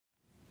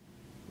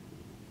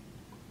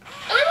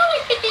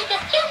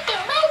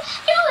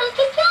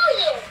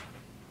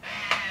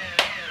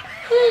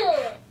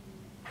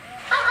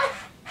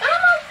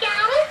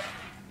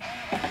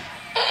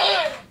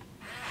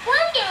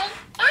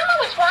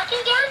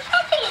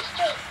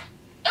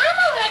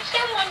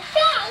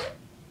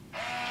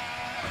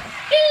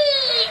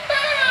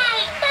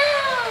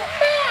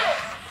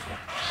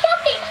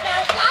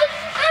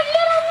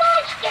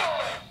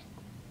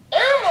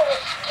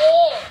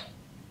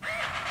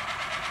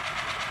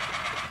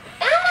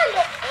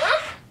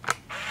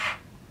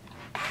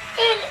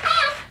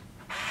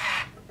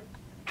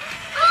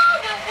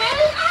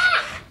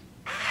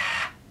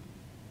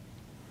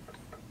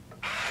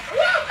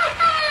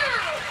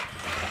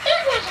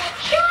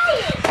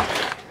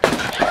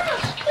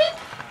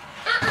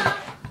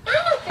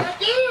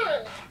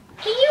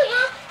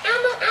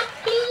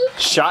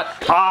Shut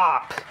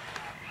up!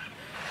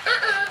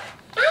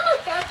 Elmo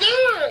fell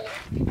down.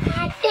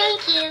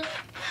 Thank you.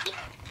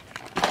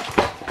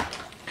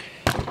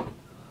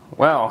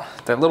 Well,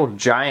 that little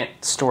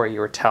giant story you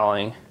were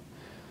telling,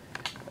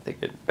 I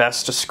think it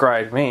best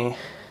described me.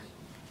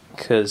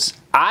 Because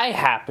I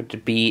happen to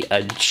be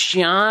a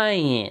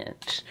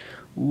giant.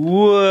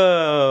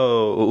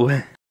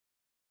 Whoa!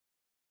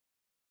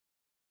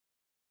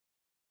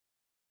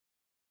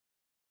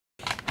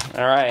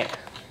 Alright,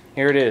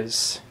 here it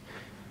is.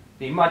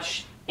 The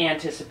much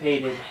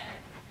anticipated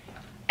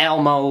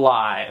Elmo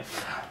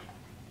Live.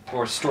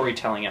 Or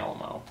Storytelling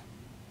Elmo.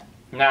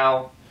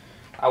 Now,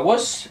 I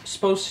was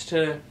supposed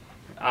to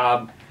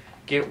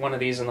get one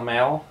of these in the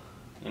mail.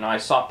 You know, I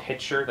saw a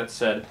picture that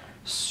said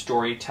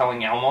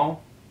Storytelling Elmo.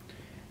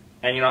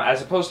 And you know,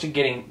 as opposed to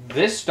getting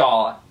this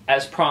doll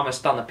as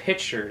promised on the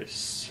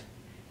pictures,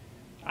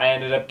 I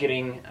ended up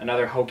getting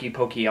another Hokey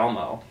Pokey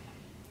Elmo,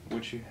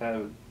 which you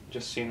have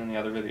just seen in the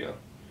other video.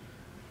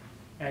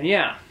 And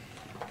yeah,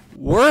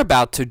 we're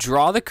about to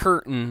draw the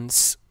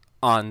curtains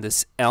on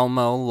this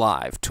Elmo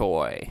Live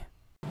toy.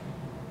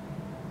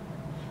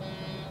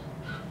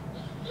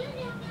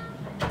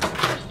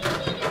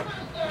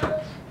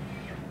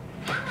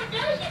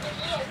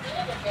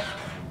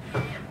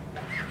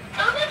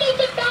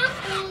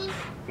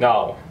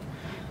 No.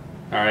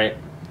 Alright,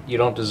 you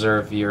don't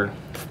deserve your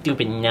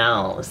stupid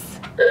nose.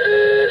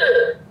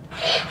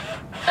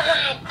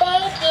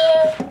 Thank you.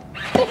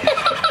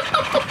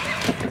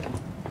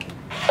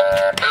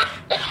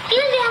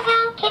 Excuse me, Elmo.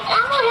 Can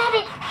Elmo have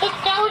his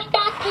nose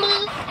back,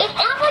 please? If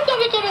Elmo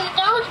doesn't get his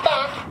nose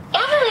back,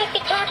 Elmo has to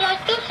talk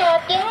like this all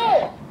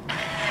day.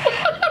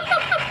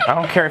 I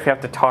don't care if you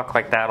have to talk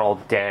like that all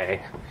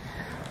day.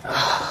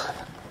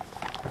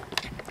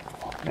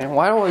 Man,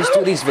 why do I always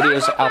do these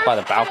videos out by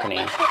the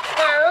balcony?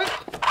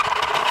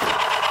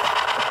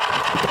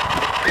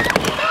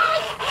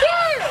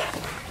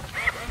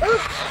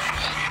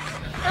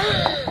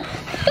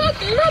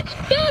 That's much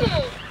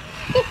better.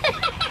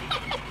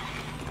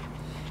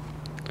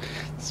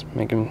 Let's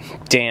make him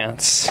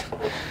dance.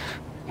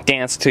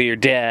 Dance till you're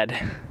dead.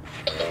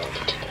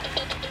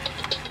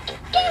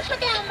 Dance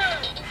with Elmo.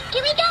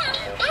 Here we go.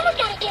 Elmo's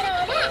gotta get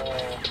on up.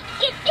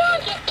 Get down,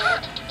 get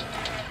up.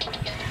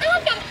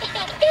 Elmo's gotta sit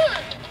back down.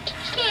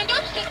 Stand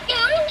up, sit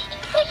down.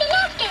 Push your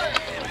legs down.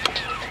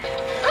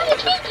 On your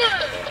feet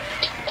down.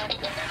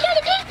 Turn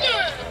the feet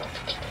down.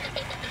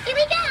 Here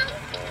we go.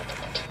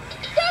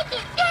 Take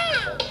it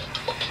down.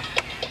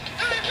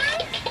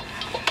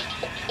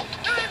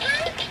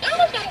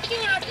 Elmo's gotta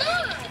sing out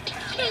loud.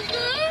 Say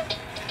yeah.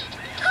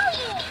 Oh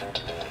yeah.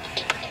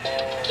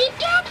 Keep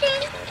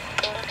dancing.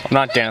 I'm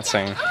not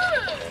dancing.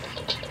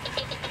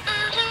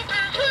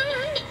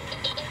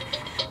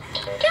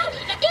 Don't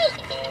skip a beat.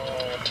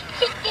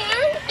 Sit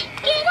down,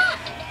 get up.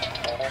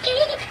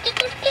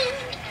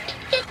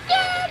 Sit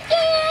down,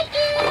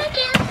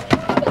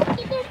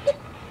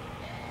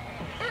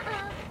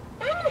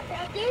 Elmo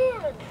fell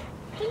down.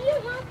 Can you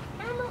help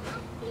Elmo up,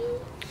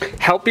 please?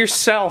 Help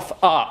yourself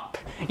up,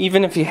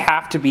 even if you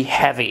have to be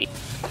heavy.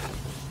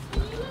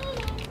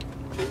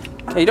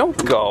 Hey, don't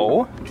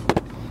go.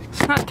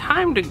 It's not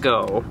time to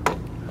go.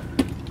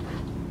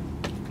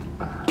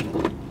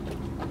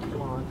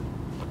 Come on.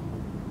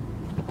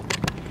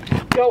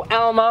 Go,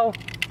 Elmo.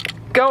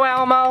 Go,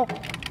 Elmo.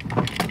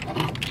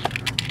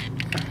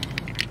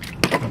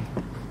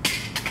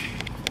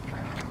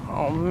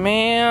 Oh,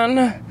 man.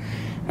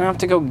 I have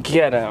to go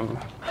get him.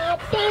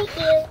 Thank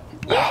you.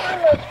 You're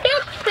Elmo's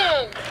best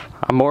friend.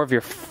 I'm more of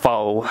your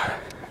foe.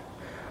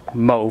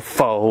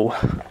 Mofo.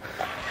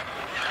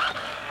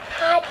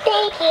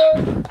 Thank you.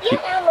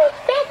 You're Elmo's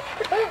best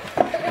friend.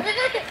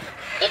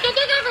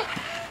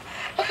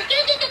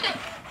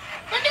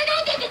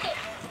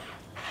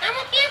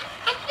 Elmo here,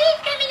 a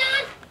sneeze coming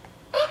on.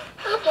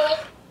 Oh boy.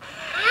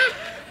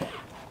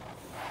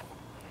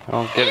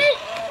 I'll get it.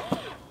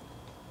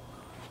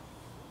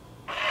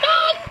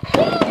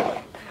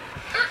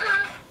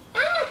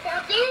 Elmo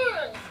fell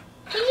down.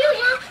 Can you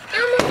help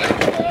Elmo up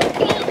there?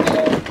 Thank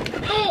you.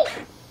 Hey,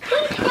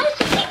 come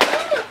closer to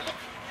Elmo.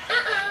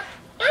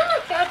 Elmo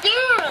fell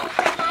down.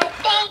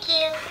 Thank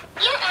you.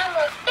 You're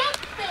Elmo's best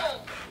friend.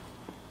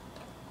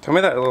 Tell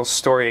me that little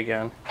story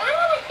again. Elmo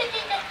was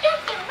thinking of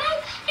just the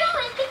right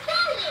story to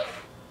tell you.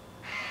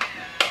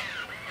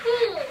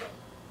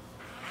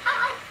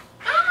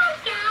 Elmo's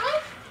got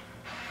it.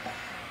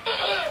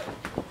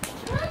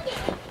 Look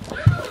it.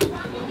 Elmo's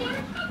walking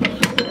down.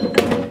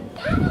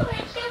 Elmo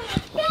had something to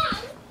say.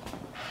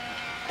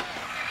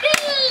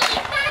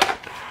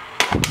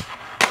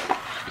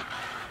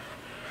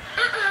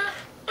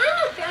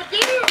 Elmo fell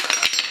down.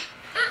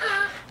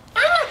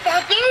 Elmo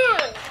fell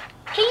down.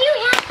 Can you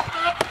help?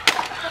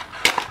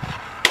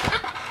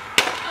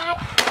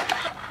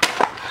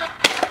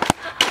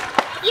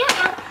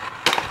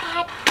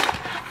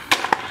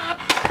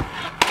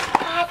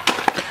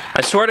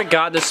 I swear to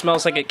God, this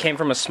smells like it came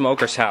from a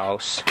smoker's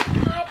house. Elmo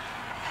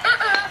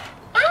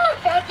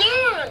fell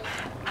down.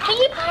 Can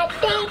you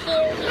thank you?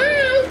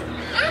 Hi.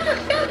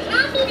 Elmo's so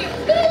happy to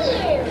see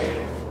you.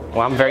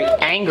 Well, I'm very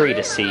angry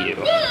to see you.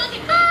 Big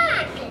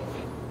hug.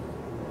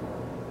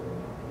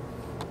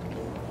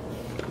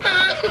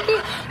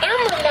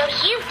 Elmo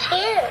loves you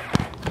too.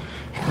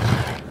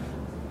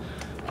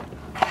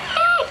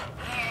 Hey,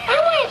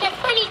 Elmo has a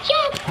funny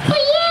joke for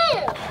you.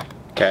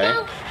 Okay.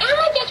 So,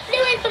 Elmo just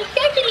flew in from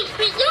Sesame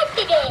Street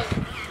yesterday.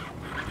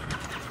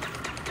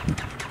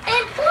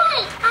 And boy,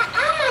 are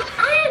Elmo's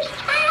arms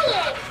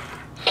tired.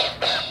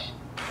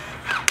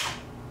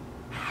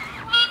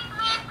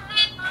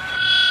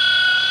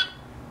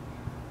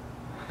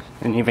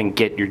 Didn't even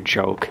get your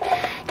joke.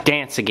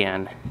 Dance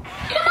again.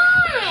 Come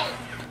on!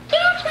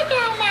 Dance with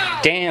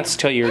Elmo! Dance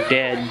till you're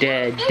dead,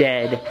 dead,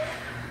 dead.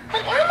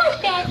 When Elmo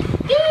says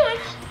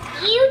dance,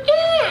 you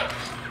dance.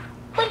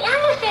 When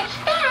Elmo says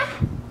stop,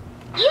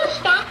 you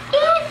stop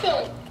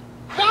dancing.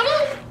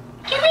 Ready?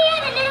 Can we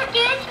have a little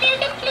dance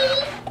music,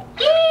 please?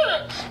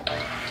 Dance!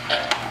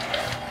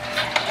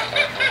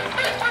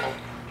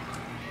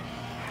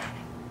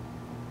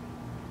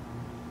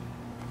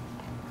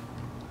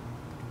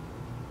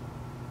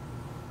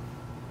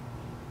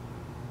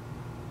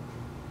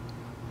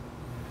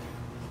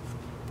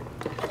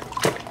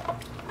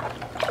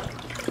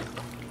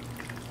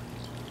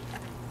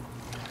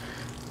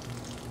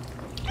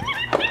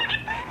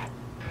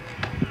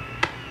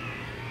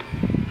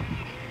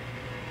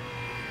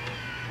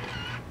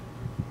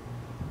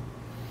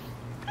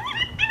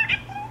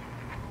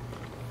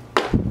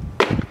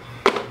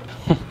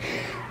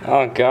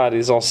 Oh God,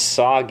 he's all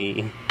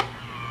soggy.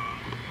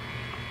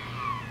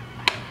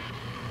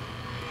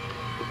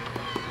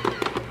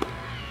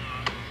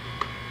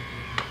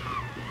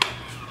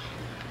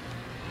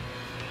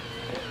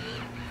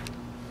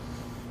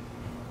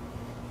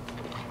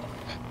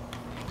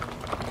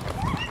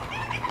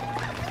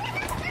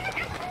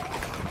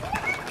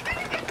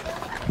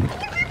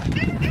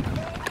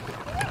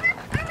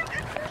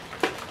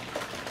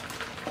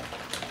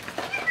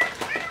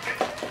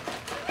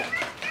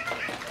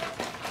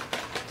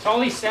 That's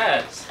all he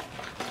says.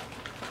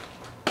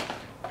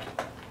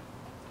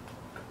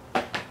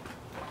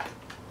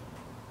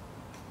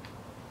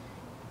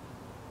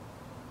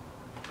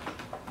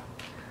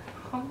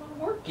 How am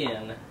I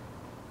working?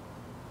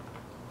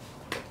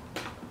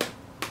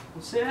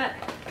 What's that?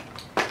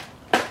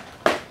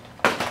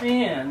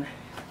 Man,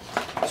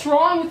 what's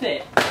wrong with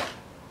it?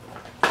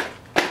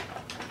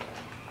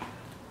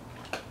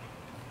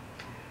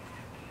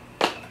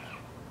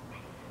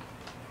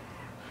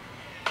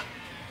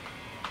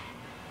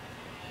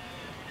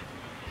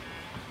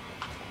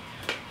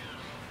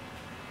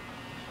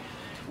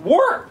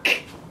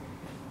 Work!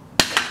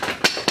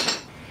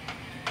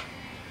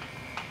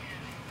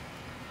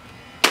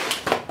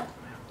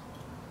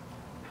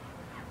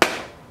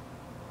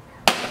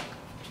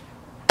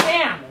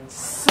 Bam and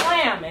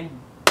slam and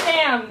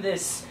bam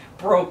this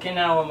broken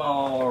Elmo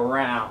all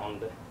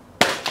around.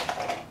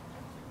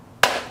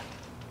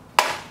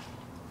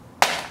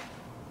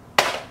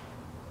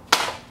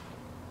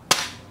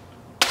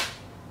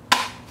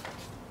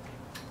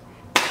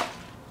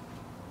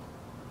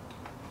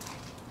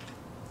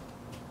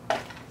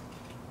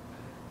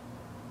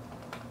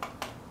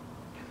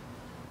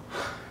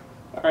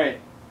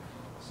 Alright,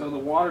 so the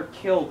water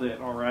killed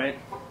it, alright?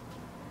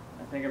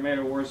 I think I made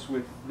it worse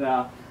with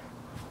the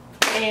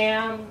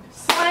bam,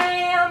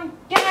 slam,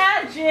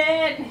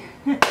 gadget!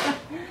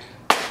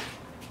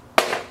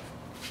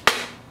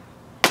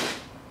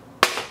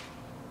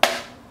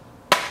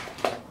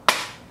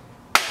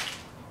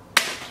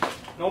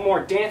 No more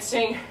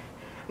dancing,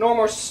 no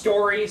more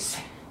stories,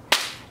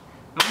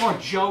 no more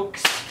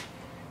jokes,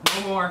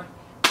 no more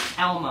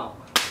Elmo.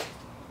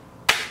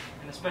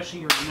 And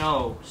especially your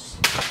nose.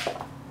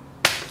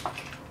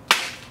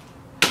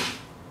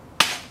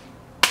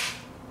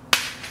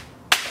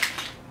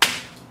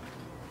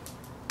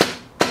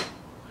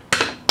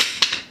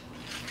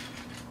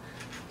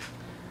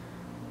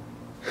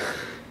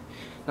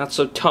 Not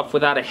so tough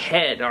without a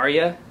head, are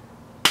ya?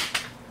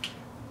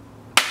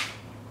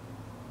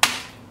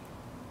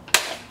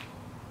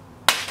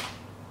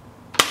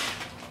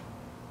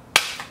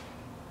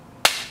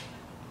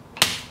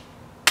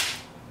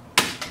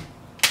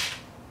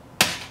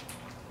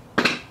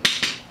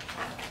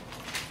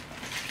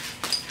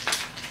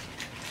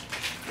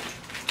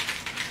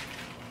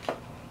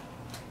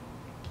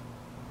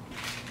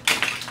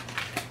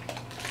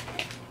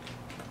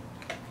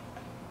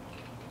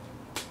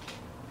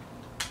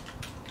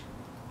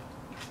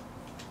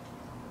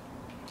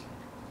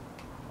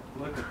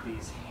 Look at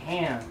these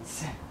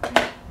hands.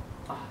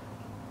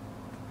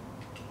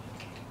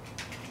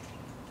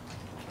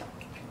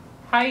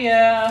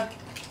 Hiya!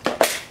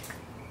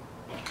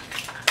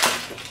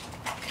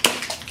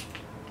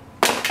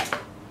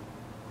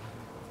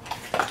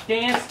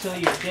 Dance till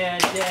you're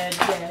dead, dead,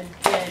 dead,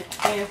 dead.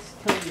 Dance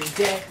till you're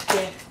dead,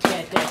 dead,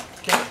 dead, dead,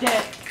 dead,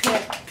 dead,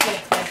 dead,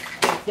 dead,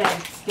 dead, dead,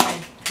 dead,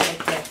 dead,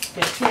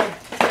 dead, dead,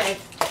 dead,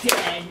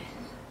 dead.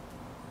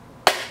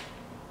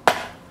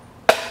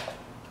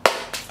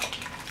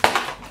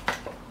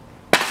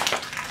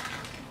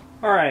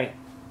 Alright,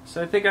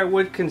 so I think I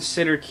would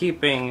consider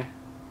keeping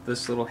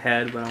this little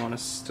head, but I want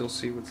to still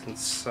see what's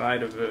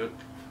inside of it,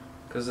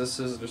 because this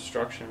is a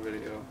destruction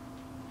video.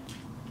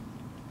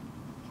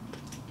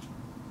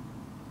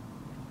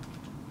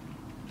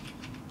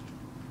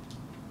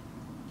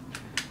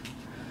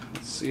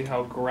 Let's see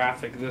how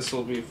graphic this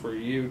will be for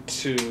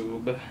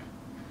YouTube.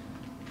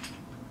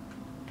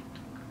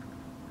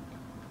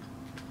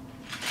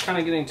 Kind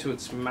of getting to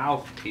its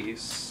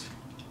mouthpiece.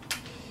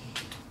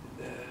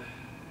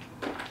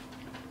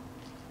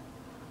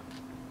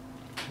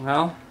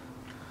 Well,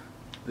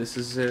 this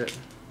is it.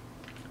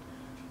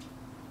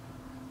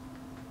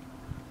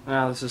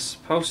 Now this is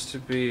supposed to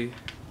be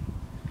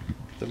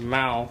the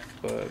mouth,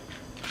 but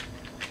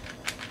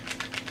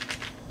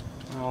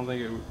I don't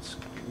think it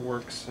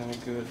works any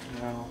good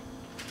now.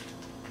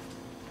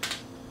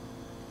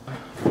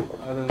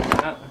 Other than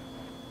that,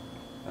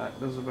 that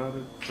does about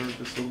it for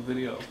this little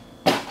video.